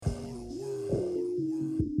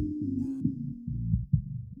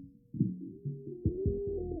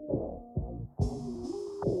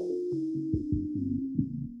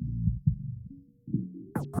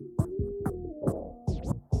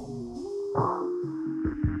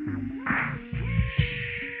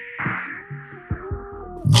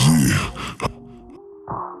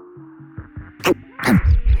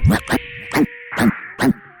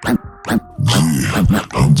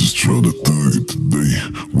I'm just trying to thug it today.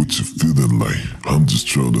 What you feeling like? I'm just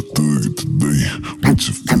trying to thug it today. What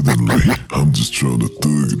you feeling like? I'm just trying to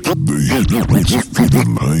thug it today. What you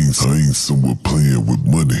feeling like? I ain't somewhere playing with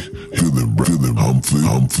money. Feeling right. I'm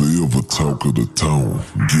forever talk of the town.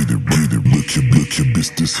 Get it. Look your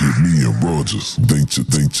bitch, this hit me and Rogers. Think you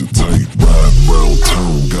tight. Riding round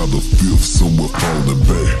town, got a fifth somewhere falling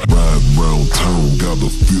back. Riding round town, got a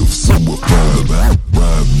fifth somewhere falling back.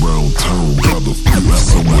 Riding round town, got a fifth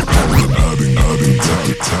somewhere falling. Hiding,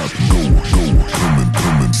 top, go,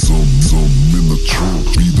 coming. Some in the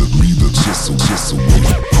trunk, reader, just away.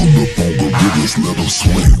 Pull up on gorillas, let them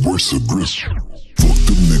swing, worse aggression. Fuck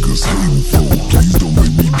them niggas hating for, please don't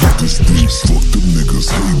make me get this diss. Fuck them niggas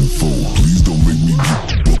hating for, please don't make me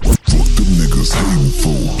get. Fuck them niggas hating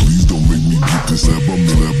for, please don't make me get this. Lab I'm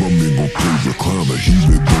in gon' play recliner. He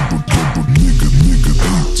that bumper, nigga,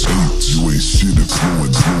 eight. You ain't shit if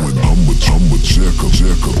slowing. I'm a jacker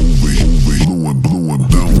over, blowing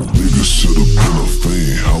down. Niggas should've been a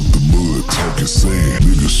fan, out the mud, talking sand.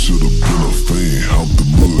 Niggas should've been a fan, out the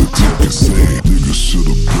mud, talking sand. Niggas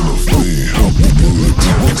should've been a fan, out the mud,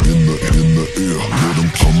 talking in the air. Let them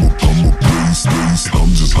come up, blaze.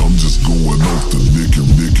 I'm just going off the nick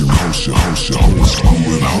and house your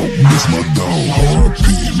screwing out. Miss my dog, RP,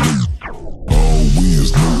 all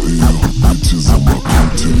wins, no L. Bitches on my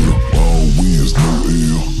coattail. All wins, no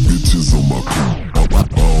L. Bitches on my coat.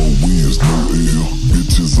 All wins, no L.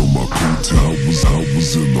 Bitches on my coattail. I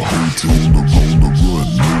was in the hotel on the run.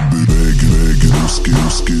 No big bagging, no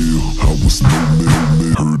scale. I was no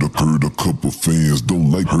middleman. Heard a couple fans don't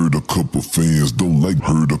like. Heard a couple fans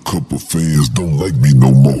don't like me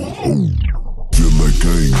no more. Oh. Feel like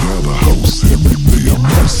I ain't got a house, every day I'm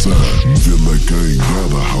outside. Feel like I ain't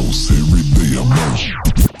got a house, every day I'm out.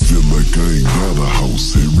 Feel like I ain't got a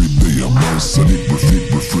house, every day I'm outside.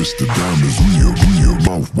 Refresh the diamonds, real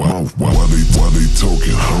mouth. Why they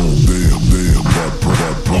talking home? Damn,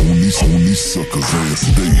 on these suckers ass,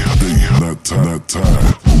 they not tired.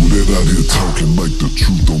 Who that out here talking like the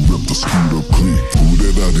truth don't rip the screwed up click? Who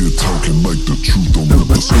that out here talking like the truth don't rip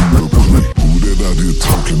the screwed up click? Who that out here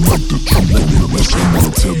talking like the truth don't rip the screwed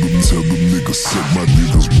up click? Tell them niggas, suck my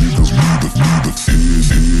niggas, need the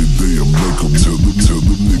head day, I'm like them. Tell them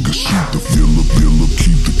niggas, shoot the fill up,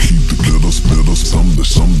 keep the let us, some the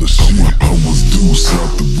shit. I was deuce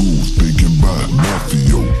out the booth, thinking about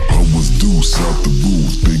mafia. I was deuce out the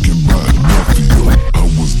booth, thinking about mafia. I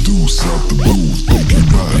was deuce out the booth, thinking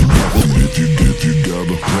about mafia. If you got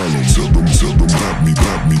a problem, tell them got me.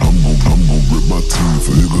 I'm gon' rip my team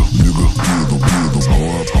for nigga, feel the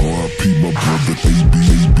R.I.P. my brother, AB,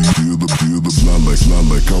 feel the lie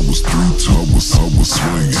like I was 3-2. I was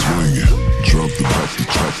swinging. Drop the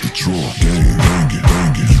trunk, banging.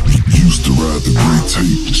 Used to ride the gray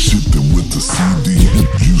tape, shit then went to CD.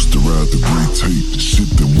 Used to ride the gray tape, shit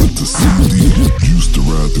then went to CD. Used to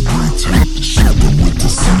ride the gray tape, shit then went to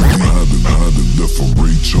CD. Hiding left from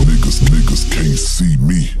Rachel, niggas can't see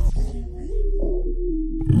me.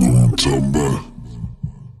 Know what I'm talking about?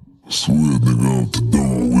 Swear nigga out the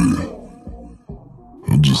door with.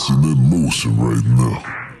 I'm just in that motion right now.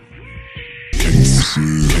 Can't see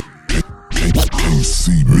me.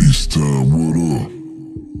 Freestyle, what up?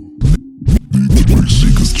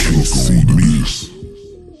 Niggas can't see me.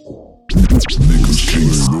 Niggas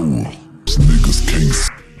can't know. Niggas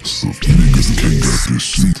can't got this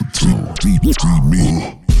shit to see me.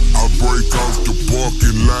 I break off the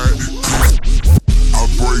parking lot. I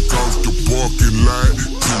break off the parking lot.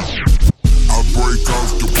 I break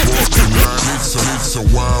off the parking lot. Hit some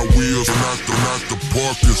wild wheels, not the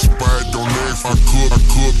parking spot. Don't ask I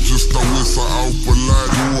cook, just know it's an awful lot.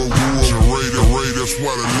 Ray, that's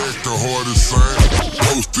why the neck the hardest sign.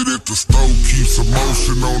 Posted at the stove, keeps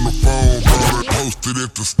emotion on the phone, brother. Posted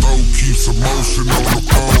at the stove, keeps emotion on the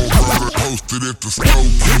phone, brother. Posted at the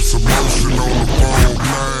stove, keeps emotion on the phone.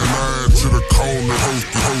 Line to the corner,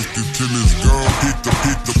 hosted till it's gone. Hit the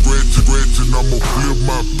Gretchen, I'ma flip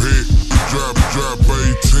my pet. Drop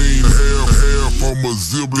 18, half on my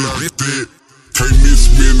zip like that. Can't miss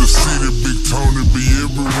me in the city, Big Tony be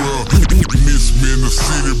everywhere. Miss me in the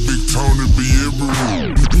city, Big Tony be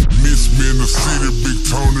everywhere. Miss me in the city, Big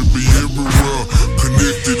Tony be everywhere.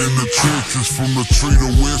 Connected in the trenches from the tree to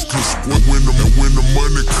West Coast. When the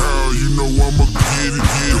money call, you know I'ma get it.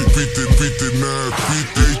 59,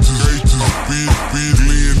 50 H's,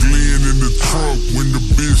 Glenn in the trunk when the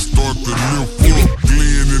bitch start to lift up.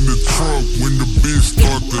 Glenn in the trunk when the bitch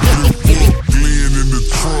start to lift up.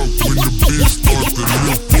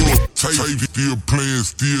 still playing,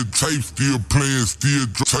 still tape, still playing, still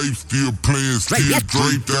tape, still playing, still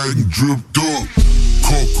draped out and dripped up.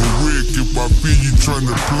 Call correct if I feel you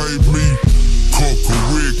tryna play me. Call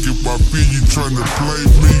correct if I feel you tryna play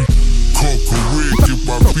me. Call correct if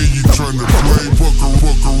I feel you tryna play. Fuck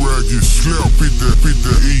around, get slapped, hit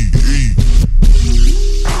the E.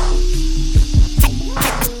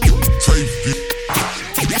 Tape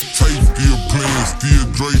still playing, still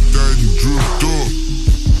draped out and dripped up.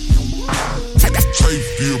 Tape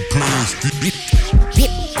still playing, still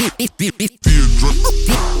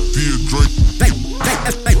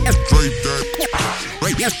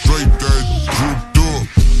draped out, dripped up.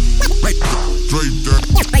 Draped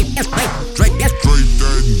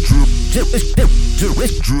out and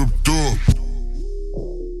dripped up.